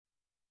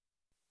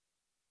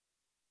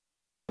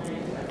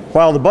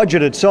While the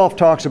budget itself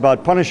talks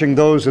about punishing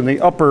those in the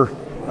upper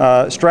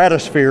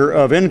stratosphere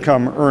of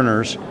income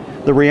earners,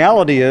 the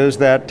reality is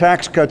that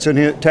tax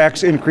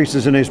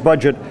increases in his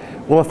budget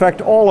will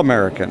affect all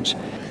Americans.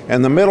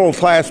 And the middle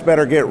class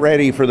better get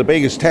ready for the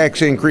biggest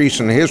tax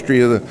increase in the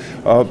history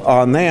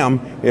on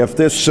them if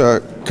this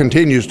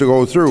continues to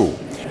go through.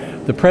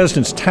 The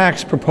president's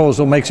tax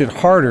proposal makes it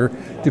harder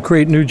to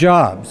create new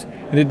jobs.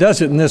 And it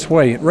does it in this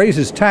way. It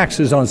raises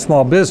taxes on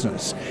small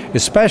business,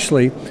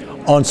 especially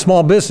on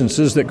small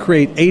businesses that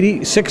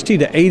create 60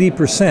 to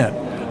 80%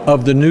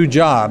 of the new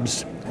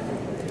jobs.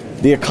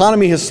 The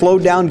economy has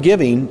slowed down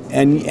giving,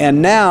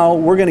 and now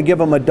we're going to give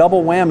them a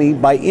double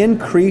whammy by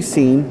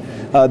increasing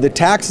the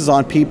taxes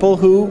on people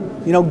who,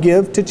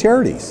 give to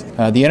charities.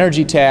 The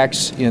energy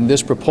tax in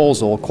this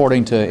proposal,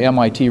 according to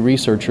MIT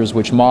researchers,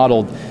 which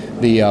modeled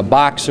the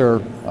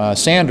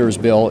Boxer-Sanders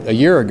bill a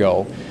year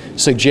ago,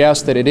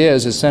 suggests that it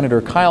is, as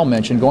Senator Kyle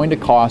mentioned, going to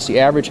cost the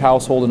average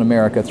household in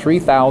America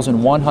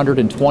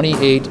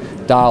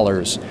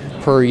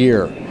 $3,128 per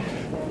year.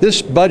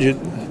 This budget,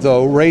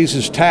 though,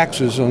 raises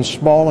taxes on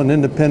small and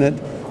independent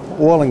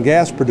oil and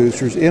gas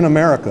producers in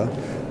America,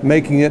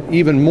 making it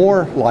even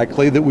more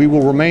likely that we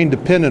will remain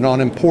dependent on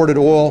imported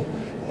oil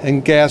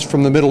and gas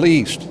from the Middle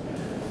East.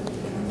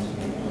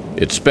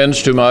 It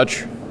spends too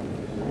much,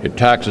 it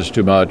taxes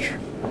too much,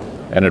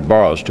 and it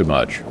borrows too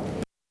much.